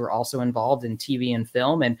clients who are also involved in TV and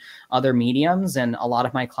film and other mediums. And a lot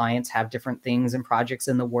of my clients have different things and projects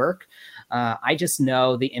in the work. I just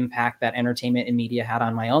know the impact that entertainment and media had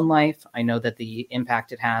on my own life. I know that the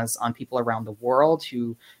impact it has on people around the world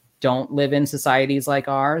who don't live in societies like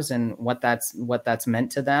ours, and what that's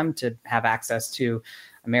meant to them to have access to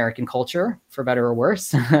American culture, for better or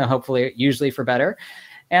worse, hopefully, usually for better.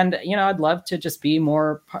 And, I'd love to just be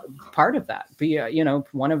more part of that, be,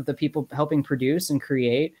 one of the people helping produce and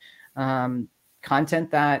create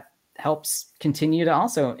content that helps continue to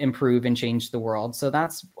also improve and change the world. So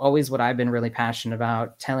that's always what I've been really passionate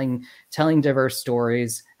about, telling diverse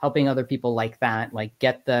stories, helping other people like that, like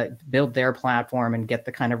build their platform and get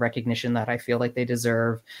the kind of recognition that I feel like they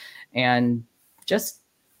deserve, and just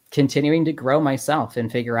continuing to grow myself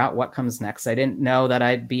and figure out what comes next. I didn't know that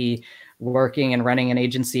I'd be working and running an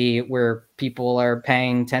agency where people are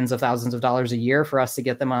paying tens of thousands of dollars a year for us to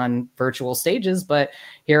get them on virtual stages, but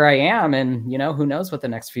here I am, and who knows what the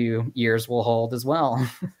next few years will hold as well.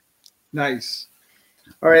 Nice.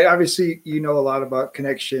 All right. Obviously, a lot about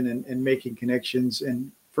connection and making connections,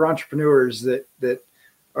 and for entrepreneurs that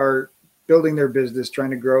are building their business,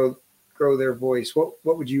 trying to grow their voice, what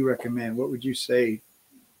would you recommend? What would you say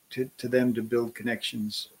to them to build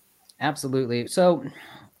connections? Absolutely. So,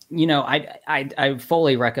 I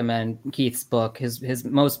fully recommend Keith's book. His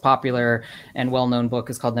most popular and well-known book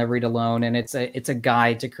is called Never Eat Alone, and it's a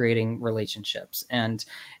guide to creating relationships. And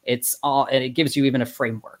it gives you even a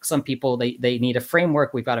framework. Some people they need a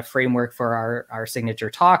framework. We've got a framework for our signature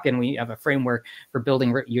talk, and we have a framework for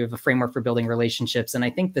building. You have a framework for building relationships. And I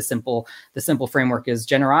think the simple framework is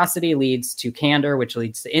generosity leads to candor, which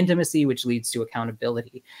leads to intimacy, which leads to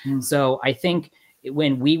accountability. So I think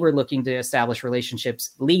when we were looking to establish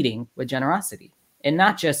relationships, leading with generosity, and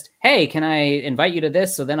not just, hey, can I invite you to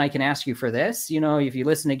this so then I can ask you for this? If you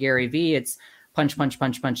listen to Gary Vee, it's punch, punch,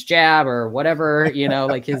 punch, punch, jab, or whatever,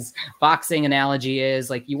 like his boxing analogy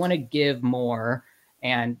is. Like, you want to give more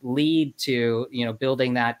and lead to,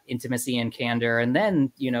 building that intimacy and candor. And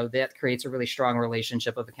then, that creates a really strong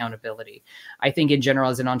relationship of accountability. I think in general,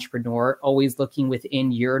 as an entrepreneur, always looking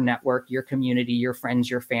within your network, your community, your friends,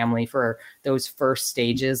 your family for those first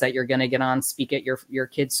stages that you're going to get on, speak at your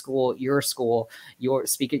kid's school,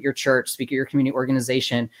 speak at your church, speak at your community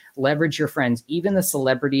organization, leverage your friends, even the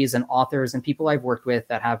celebrities and authors and people I've worked with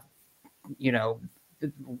that have,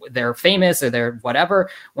 they're famous or they're whatever,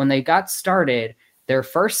 when they got started, their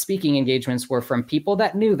first speaking engagements were from people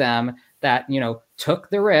that knew them, that, took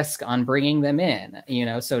the risk on bringing them in,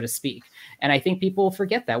 so to speak. And I think people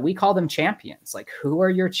forget that. We call them champions. Like, who are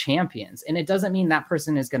your champions? And it doesn't mean that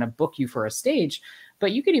person is going to book you for a stage,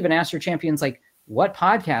 but you could even ask your champions, like, what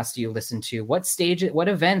podcasts do you listen to? What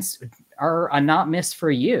events are a not miss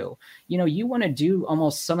for you? You want to do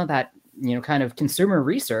almost some of that, kind of consumer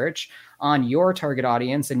research on your target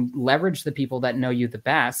audience and leverage the people that know you the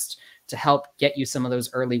best to help get you some of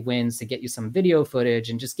those early wins, to get you some video footage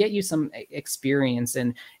and just get you some experience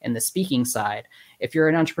in the speaking side. If you're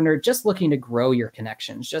an entrepreneur just looking to grow your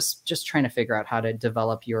connections, just trying to figure out how to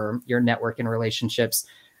develop your network and relationships,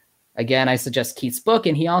 again, I suggest Keith's book.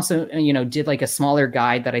 And he also, did like a smaller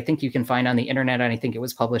guide that I think you can find on the internet. And I think it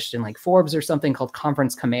was published in like Forbes or something, called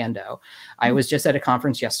Conference Commando. I was just at a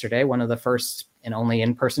conference yesterday, one of the first and only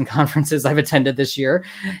in-person conferences I've attended this year.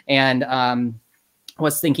 And,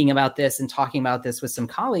 was thinking about this and talking about this with some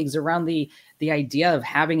colleagues around the idea of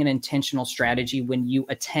having an intentional strategy when you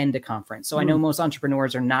attend a conference. So I know most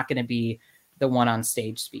entrepreneurs are not going to be the one on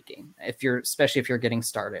stage speaking, especially if you're getting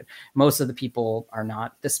started. Most of the people are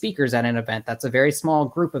not the speakers at an event. That's a very small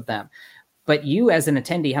group of them. But you as an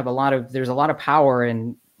attendee there's a lot of power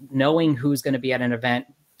in knowing who's going to be at an event,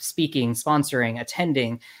 speaking, sponsoring,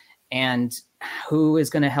 attending, and who is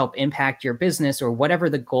going to help impact your business or whatever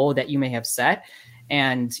the goal that you may have set.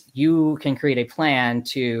 And you can create a plan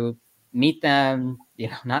to meet them,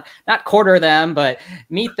 not quarter them, but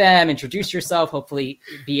meet them, introduce yourself, hopefully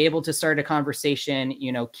be able to start a conversation.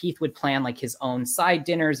 Keith would plan like his own side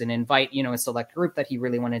dinners and invite, a select group that he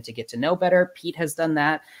really wanted to get to know better. Pete has done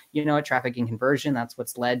that, at Traffic and Conversion. That's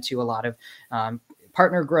what's led to a lot of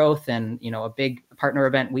partner growth and, a big partner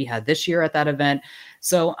event we had this year at that event.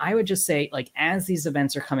 So I would just say, like, as these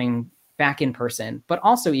events are coming back in person, but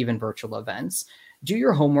also even virtual events, do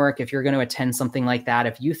your homework. If you're going to attend something like that,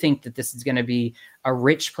 if you think that this is going to be a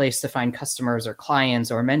rich place to find customers or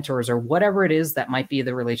clients or mentors or whatever it is that might be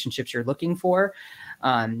the relationships you're looking for,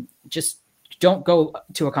 just don't go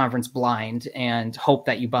to a conference blind and hope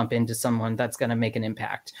that you bump into someone that's going to make an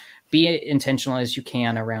impact. Be intentional as you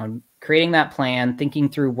can around creating that plan, thinking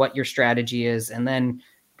through what your strategy is, and then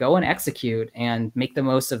go and execute and make the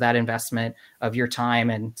most of that investment of your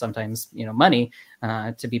time and sometimes, money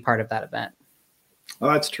to be part of that event. Oh,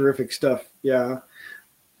 that's terrific stuff. Yeah.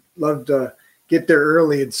 Love to get there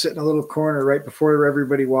early and sit in a little corner right before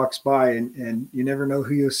everybody walks by, and you never know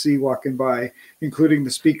who you'll see walking by, including the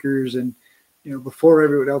speakers and, before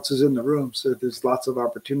everyone else is in the room. So there's lots of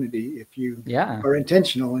opportunity if you are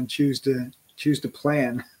intentional and choose to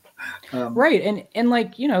plan. Right. And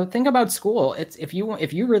like, think about school. It's if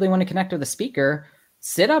you really want to connect with a speaker,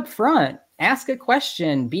 sit up front, ask a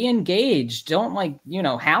question, be engaged. Don't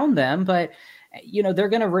hound them, but they're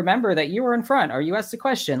going to remember that you were in front or you asked a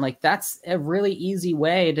question. Like, that's a really easy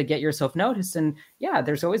way to get yourself noticed. And yeah,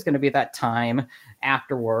 there's always going to be that time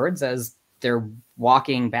afterwards as they're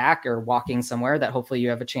walking back or walking somewhere that hopefully you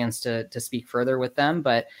have a chance to speak further with them.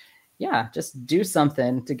 But yeah, just do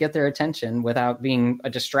something to get their attention without being a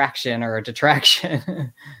distraction or a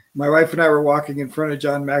detraction. My wife and I were walking in front of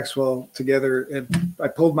John Maxwell together, and I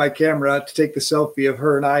pulled my camera out to take the selfie of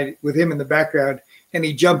her and I with him in the background, and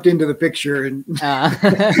he jumped into the picture and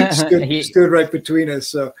stood right between us.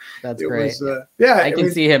 So that's great. I can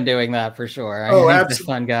see him doing that for sure. Oh, he's a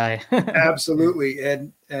fun guy. Absolutely.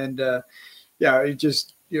 And it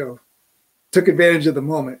just, took advantage of the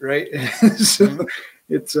moment. Right. So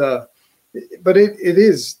it's, but it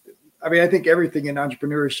is, I mean, I think everything in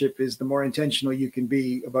entrepreneurship is the more intentional you can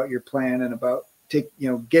be about your plan and about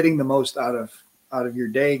getting the most out of your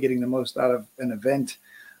day, getting the most out of an event.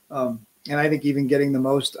 And I think even getting the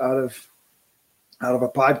most out of a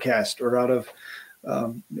podcast or out of,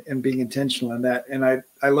 and being intentional in that. And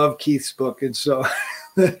I love Keith's book. And so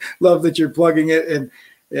love that you're plugging it, and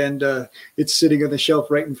it's sitting on the shelf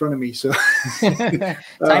right in front of me. So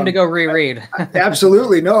time to go reread.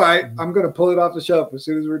 Absolutely. No, I'm going to pull it off the shelf as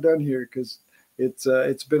soon as we're done here, because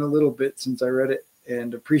it's been a little bit since I read it,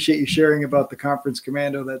 and appreciate you sharing about the Conference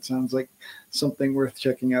Commando. That sounds like something worth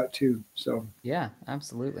checking out too. So yeah,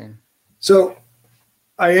 absolutely. So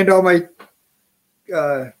I end all my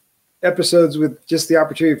episodes with just the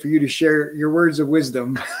opportunity for you to share your words of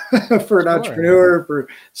wisdom for an entrepreneur, for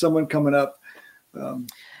someone coming up.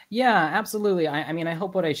 Yeah, absolutely. I mean, I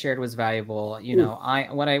hope what I shared was valuable.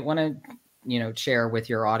 What I want to, share with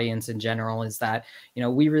your audience in general is that,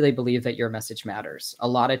 we really believe that your message matters. A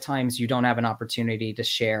lot of times you don't have an opportunity to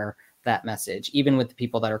share that message, even with the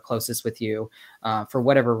people that are closest with you, for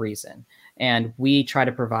whatever reason. And we try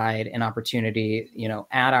to provide an opportunity,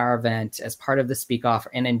 at our event as part of the Speak Off,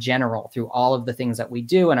 and in general, through all of the things that we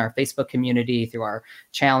do in our Facebook community, through our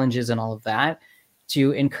challenges and all of that,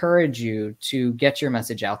 to encourage you to get your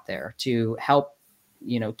message out there, to help,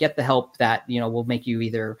 get the help that, will make you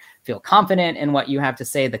either feel confident in what you have to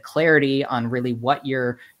say, the clarity on really what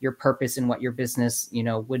your purpose and what your business,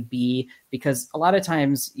 would be, because a lot of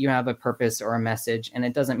times you have a purpose or a message and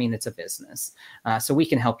it doesn't mean it's a business. So we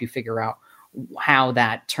can help you figure out how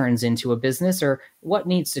that turns into a business or what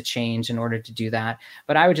needs to change in order to do that.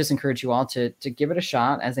 But I would just encourage you all to give it a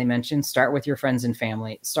shot. As I mentioned, start with your friends and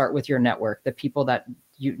family, start with your network, the people that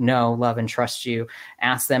love and trust you.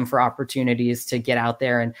 Ask them for opportunities to get out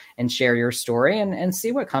there and share your story and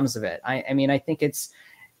see what comes of it. I mean, I think it's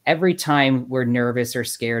every time we're nervous or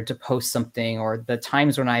scared to post something, or the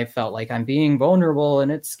times when I felt like I'm being vulnerable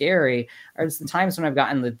and it's scary, or it's the times when I've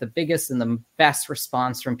gotten the biggest and the best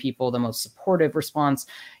response from people, the most supportive response.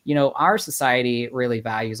 Our society really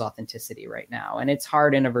values authenticity right now. And it's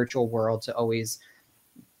hard in a virtual world to always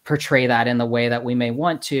portray that in the way that we may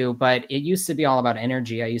want to, but it used to be all about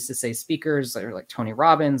energy. I used to say speakers are like Tony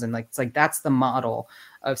Robbins, and it's like that's the model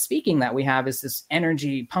of speaking that we have, is this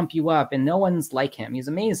energy, pump you up, and no one's like him. He's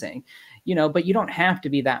amazing, but you don't have to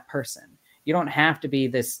be that person. You don't have to be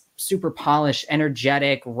this super polished,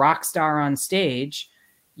 energetic rock star on stage.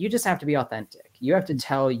 You just have to be authentic. You have to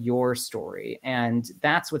tell your story, and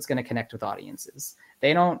that's what's going to connect with audiences.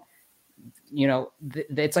 They don't,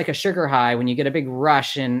 it's like a sugar high when you get a big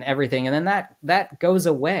rush and everything, and then that goes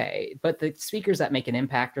away. But the speakers that make an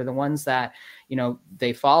impact are the ones that,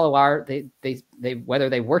 they follow they whether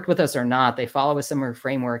they worked with us or not, they follow a similar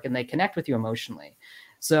framework and they connect with you emotionally.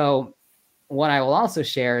 So what I will also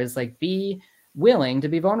share is be willing to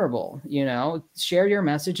be vulnerable, share your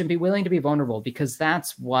message and be willing to be vulnerable, because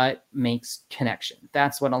that's what makes connection.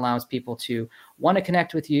 That's what allows people to want to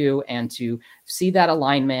connect with you and to see that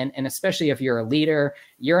alignment. And especially if you're a leader,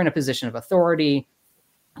 you're in a position of authority,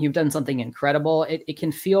 you've done something incredible. It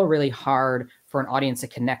can feel really hard for an audience to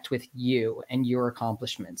connect with you and your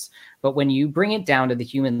accomplishments. But when you bring it down to the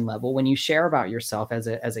human level, when you share about yourself as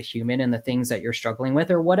a human and the things that you're struggling with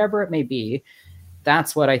or whatever it may be,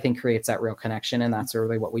 that's what I think creates that real connection. And that's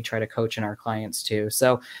really what we try to coach in our clients too.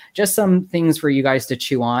 So just some things for you guys to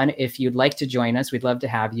chew on. If you'd like to join us, we'd love to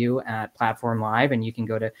have you at Platform Live, and you can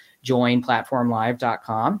go to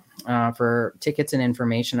joinplatformlive.com for tickets and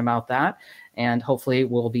information about that. And hopefully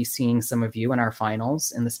we'll be seeing some of you in our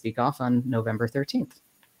finals in the Speak Off on November 13th.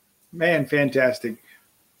 Man, fantastic.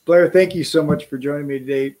 Blair, thank you so much for joining me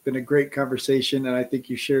today. It's been a great conversation, and I think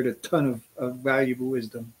you shared a ton of valuable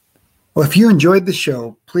wisdom. Well, if you enjoyed the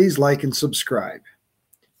show, please like and subscribe.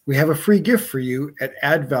 We have a free gift for you at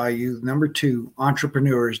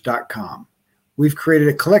addvalue2entrepreneurs.com. We've created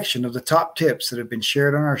a collection of the top tips that have been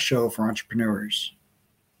shared on our show for entrepreneurs.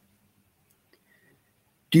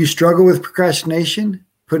 Do you struggle with procrastination,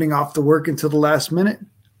 putting off the work until the last minute?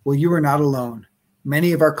 Well, you are not alone.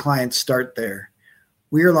 Many of our clients start there.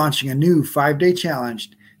 We are launching a new 5-day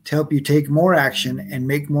challenge to help you take more action and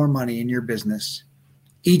make more money in your business.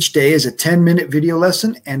 Each day is a 10-minute video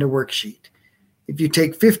lesson and a worksheet. If you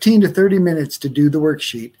take 15 to 30 minutes to do the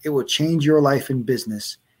worksheet, it will change your life and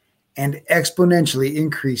business and exponentially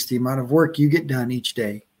increase the amount of work you get done each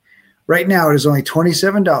day. Right now, it is only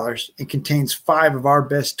 $27 and contains 5 of our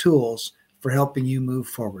best tools for helping you move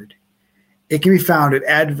forward. It can be found at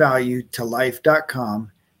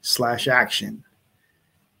addvaluetolife.com/action.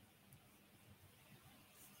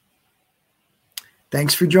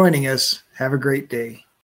 Thanks for joining us. Have a great day.